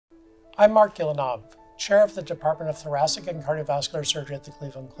I'm Marc Gillinov, Chair of the Department of Thoracic and Cardiovascular Surgery at the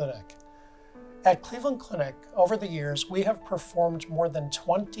Cleveland Clinic. At Cleveland Clinic, over the years, we have performed more than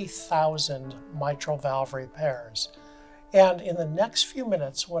 20,000 mitral valve repairs. And in the next few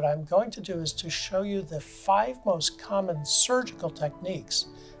minutes, what I'm going to do is to show you the 5 most common surgical techniques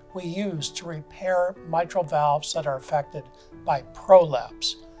we use to repair mitral valves that are affected by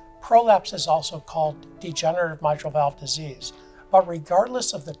prolapse. Prolapse is also called degenerative mitral valve disease. But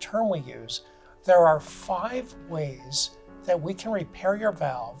regardless of the term we use, there are 5 ways that we can repair your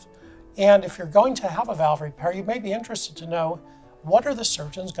valve. And if you're going to have a valve repair, you may be interested to know, what are the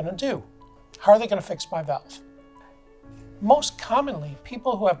surgeons going to do? How are they going to fix my valve? Most commonly,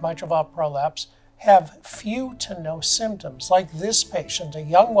 people who have mitral valve prolapse have few to no symptoms. Like this patient, a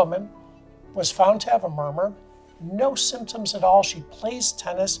young woman, was found to have a murmur, no symptoms at all. She plays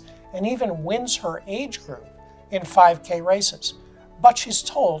tennis and even wins her age group in 5K races. But she's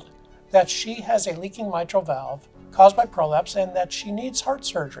told that she has a leaking mitral valve caused by prolapse and that she needs heart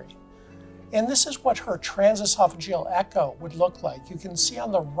surgery. And this is what her transesophageal echo would look like. You can see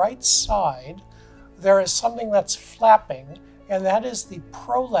on the right side, there is something that's flapping, and that is the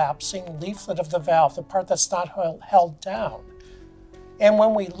prolapsing leaflet of the valve, the part that's not held down. And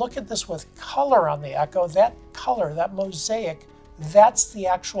when we look at this with color on the echo, that color, that mosaic, that's the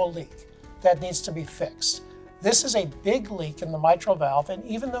actual leak that needs to be fixed. This is a big leak in the mitral valve, and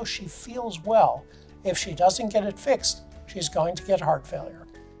even though she feels well, if she doesn't get it fixed, she's going to get heart failure.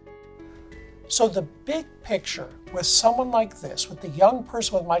 So the big picture with someone like this, with the young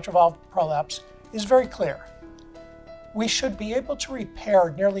person with mitral valve prolapse, is very clear. We should be able to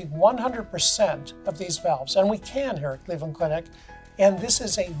repair nearly 100% of these valves, and we can here at Cleveland Clinic, and this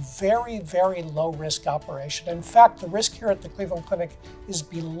is a very, very low risk operation. In fact, the risk here at the Cleveland Clinic is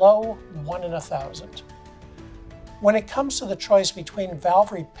below 1 in 1,000. When it comes to the choice between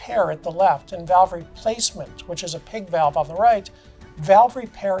valve repair at the left and valve replacement, which is a pig valve on the right, valve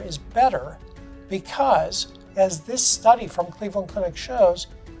repair is better because, as this study from Cleveland Clinic shows,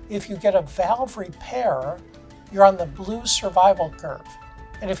 if you get a valve repair, you're on the blue survival curve.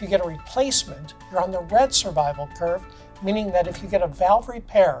 And if you get a replacement, you're on the red survival curve, meaning that if you get a valve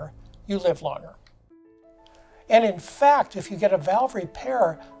repair, you live longer. And in fact, if you get a valve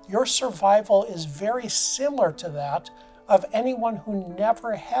repair, your survival is very similar to that of anyone who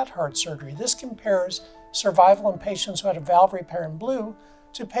never had heart surgery. This compares survival in patients who had a valve repair in blue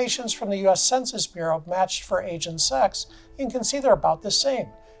to patients from the US Census Bureau matched for age and sex. You can see they're about the same,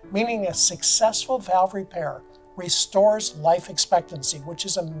 meaning a successful valve repair restores life expectancy, which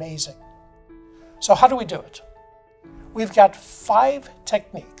is amazing. So how do we do it? We've got 5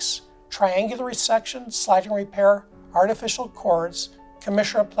 techniques: triangular resection, sliding repair, artificial chords,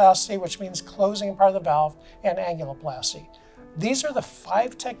 commissuroplasty, which means closing part of the valve, and annuloplasty. These are the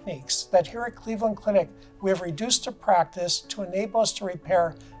 5 techniques that here at Cleveland Clinic we have reduced to practice to enable us to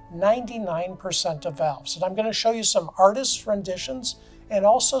repair 99% of valves. And I'm going to show you some artist renditions and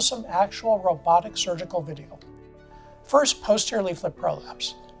also some actual robotic surgical video. First, posterior leaflet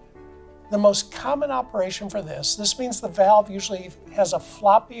prolapse. The most common operation for this means the valve usually has a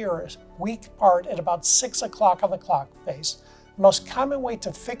floppy or weak part at about 6 o'clock on the clock face. The most common way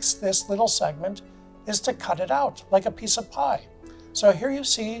to fix this little segment is to cut it out like a piece of pie. So here you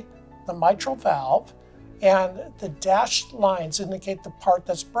see the mitral valve, and the dashed lines indicate the part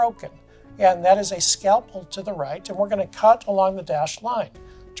that's broken. And that is a scalpel to the right, and we're going to cut along the dashed line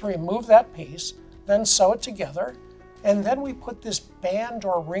to remove that piece, then sew it together. And then we put this band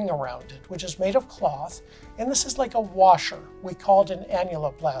or ring around it, which is made of cloth, and this is like a washer. We call it an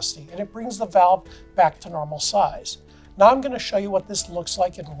annuloplasty, and it brings the valve back to normal size. Now I'm going to show you what this looks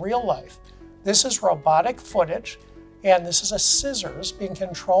like in real life. This is robotic footage, and this is a scissors being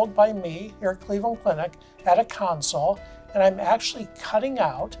controlled by me here at Cleveland Clinic at a console, and I'm actually cutting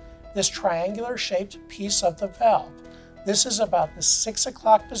out this triangular shaped piece of the valve. This is about the 6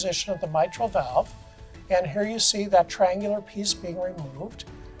 o'clock position of the mitral valve. And here you see that triangular piece being removed.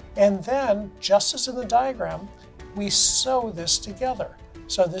 And then, just as in the diagram, we sew this together.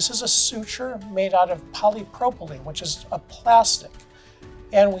 So this is a suture made out of polypropylene, which is a plastic.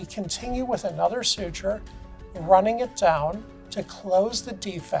 And we continue with another suture, running it down to close the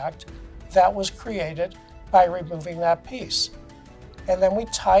defect that was created by removing that piece. And then we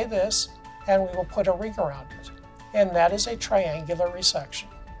tie this, and we will put a ring around it. And that is a triangular resection.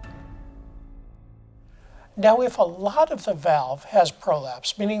 Now, if a lot of the valve has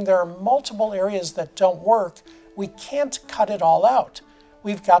prolapse, meaning there are multiple areas that don't work, we can't cut it all out.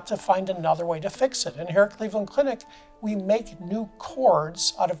 We've got to find another way to fix it. And here at Cleveland Clinic, we make new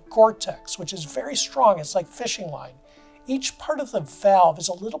cords out of Gore-Tex, which is very strong. It's like fishing line. Each part of the valve is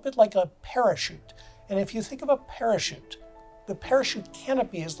a little bit like a parachute. And if you think of a parachute, the parachute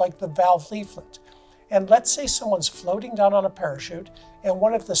canopy is like the valve leaflet. And let's say someone's floating down on a parachute and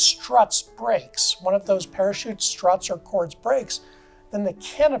one of the struts breaks, one of those parachute struts or cords breaks, then the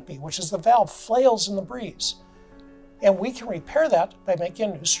canopy, which is the valve, flails in the breeze. And we can repair that by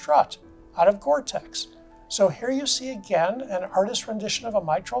making a new strut out of Gore-Tex. So here you see again an artist's rendition of a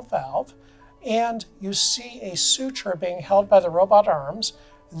mitral valve, and you see a suture being held by the robot arms.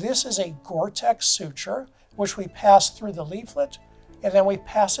 This is a Gore-Tex suture, which we pass through the leaflet, and then we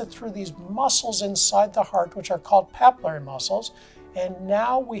pass it through these muscles inside the heart, which are called papillary muscles. And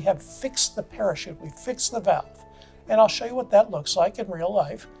now we have fixed the parachute, we fixed the valve. And I'll show you what that looks like in real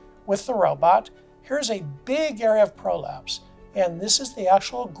life with the robot. Here's a big area of prolapse, and this is the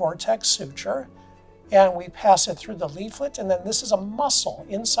actual Gore-Tex suture. And we pass it through the leaflet, and then this is a muscle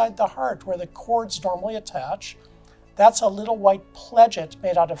inside the heart where the cords normally attach. That's a little white pledget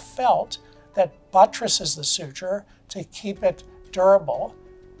made out of felt that buttresses the suture to keep it durable.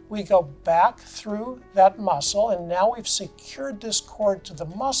 We go back through that muscle, and now we've secured this cord to the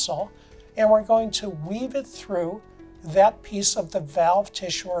muscle, and we're going to weave it through that piece of the valve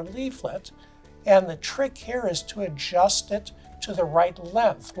tissue or leaflet. And the trick here is to adjust it to the right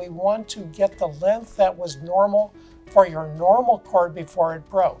length. We want to get the length that was normal for your normal cord before it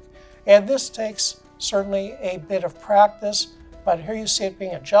broke. And this takes certainly a bit of practice, but here you see it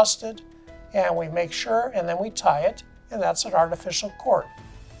being adjusted, and we make sure, and then we tie it, and that's an artificial cord.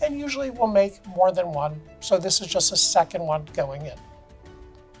 And usually we'll make more than one, so this is just a second one going in.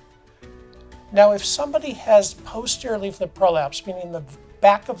 Now, if somebody has posterior leaflet prolapse, meaning the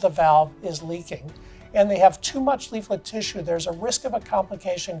back of the valve is leaking, and they have too much leaflet tissue, there's a risk of a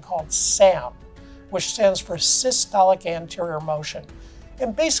complication called SAM, which stands for systolic anterior motion.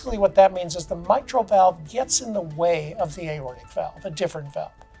 And basically what that means is the mitral valve gets in the way of the aortic valve, a different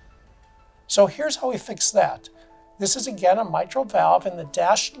valve. So here's how we fix that. This is again a mitral valve, and the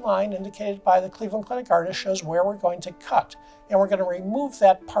dashed line indicated by the Cleveland Clinic artist shows where we're going to cut. And we're going to remove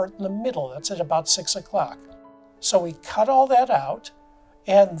that part in the middle. That's at about 6 o'clock. So we cut all that out,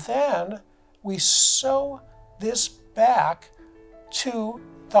 and then we sew this back to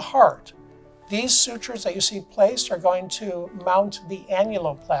the heart. These sutures that you see placed are going to mount the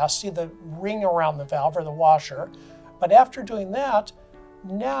annuloplasty, the ring around the valve or the washer. But after doing that,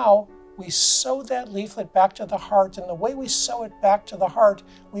 now we sew that leaflet back to the heart, and the way we sew it back to the heart,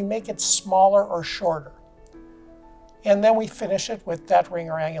 we make it smaller or shorter. And then we finish it with that ring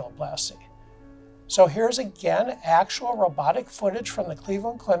or annuloplasty. So here's again actual robotic footage from the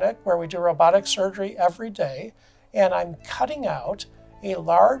Cleveland Clinic where we do robotic surgery every day, and I'm cutting out a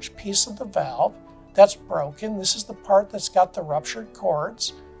large piece of the valve that's broken. This is the part that's got the ruptured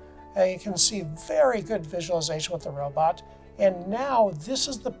cords. And you can see very good visualization with the robot. And now this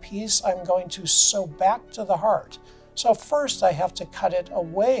is the piece I'm going to sew back to the heart. So first I have to cut it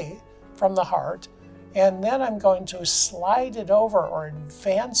away from the heart, and then I'm going to slide it over or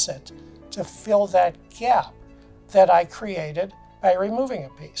advance it to fill that gap that I created by removing a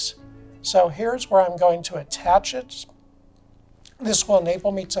piece. So here's where I'm going to attach it. This will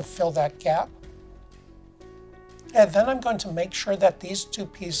enable me to fill that gap. And then I'm going to make sure that these two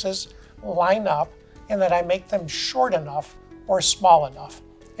pieces line up and that I make them short enough or small enough.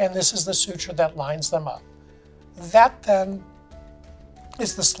 And this is the suture that lines them up. That then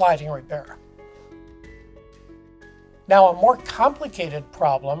is the sliding repair. Now, a more complicated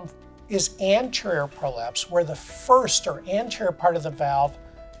problem is anterior prolapse, where the first or anterior part of the valve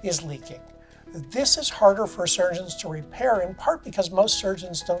is leaking. This is harder for surgeons to repair, in part because most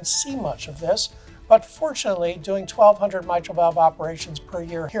surgeons don't see much of this, but fortunately, doing 1,200 mitral valve operations per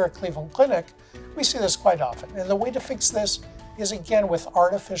year here at Cleveland Clinic, we see this quite often. And the way to fix this is again with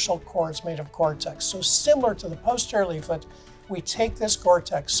artificial cords made of Gore-Tex. So similar to the posterior leaflet, we take this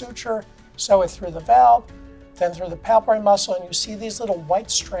Gore-Tex suture, sew it through the valve, then through the papillary muscle, and you see these little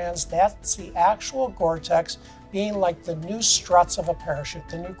white strands. That's the actual Gore-Tex being like the new struts of a parachute,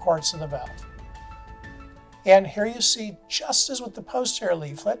 the new cords to the valve. And here you see, just as with the posterior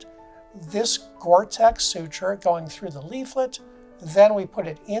leaflet, this Gore-Tex suture going through the leaflet, then we put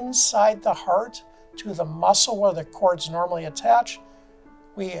it inside the heart to the muscle where the cords normally attach.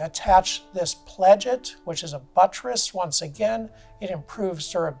 We attach this pledget, which is a buttress. Once again, it improves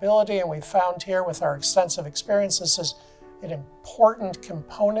durability, and we found here with our extensive experience, this is an important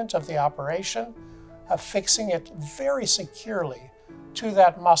component of the operation, of fixing it very securely to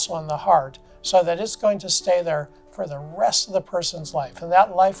that muscle in the heart so that it's going to stay there for the rest of the person's life. And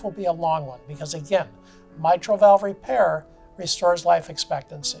that life will be a long one because, again, mitral valve repair restores life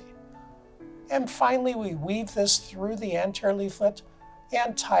expectancy. And finally, we weave this through the anterior leaflet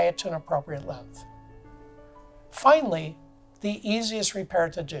and tie it to an appropriate length. Finally, the easiest repair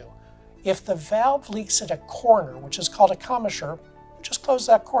to do. If the valve leaks at a corner, which is called a commissure, we just close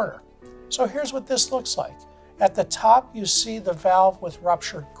that corner. So here's what this looks like. At the top, you see the valve with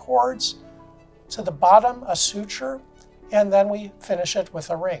ruptured cords. To the bottom, a suture, and then we finish it with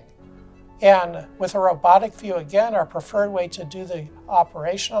a ring. And with a robotic view, again, our preferred way to do the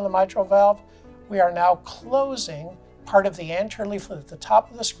operation on the mitral valve, we are now closing part of the anterior leaflet at the top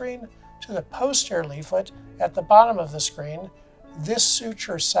of the screen to the posterior leaflet at the bottom of the screen. This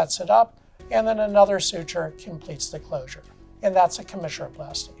suture sets it up, and then another suture completes the closure. And that's a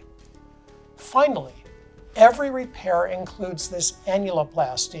commissuroplasty. Finally, every repair includes this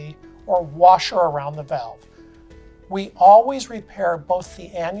annuloplasty, or washer around the valve. We always repair both the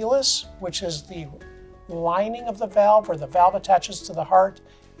annulus, which is the lining of the valve where the valve attaches to the heart,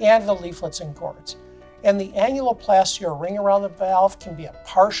 and the leaflets and cords. And the annuloplasty, or ring around the valve, can be a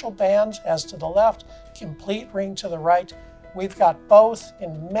partial band, as to the left, complete ring to the right. We've got both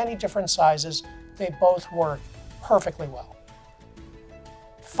in many different sizes. They both work perfectly well.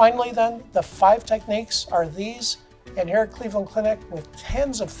 Finally then, the 5 techniques are these. And here at Cleveland Clinic, with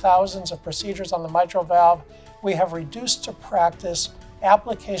tens of thousands of procedures on the mitral valve, we have reduced to practice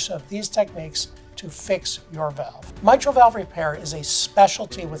application of these techniques to fix your valve. Mitral valve repair is a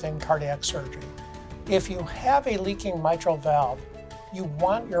specialty within cardiac surgery. If you have a leaking mitral valve, you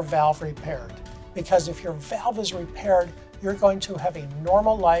want your valve repaired, because if your valve is repaired, you're going to have a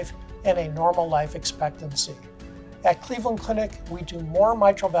normal life and a normal life expectancy. At Cleveland Clinic, we do more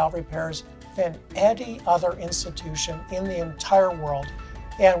mitral valve repairs than any other institution in the entire world,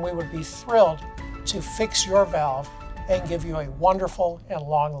 and we would be thrilled to fix your valve and give you a wonderful and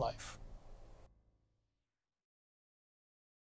long life.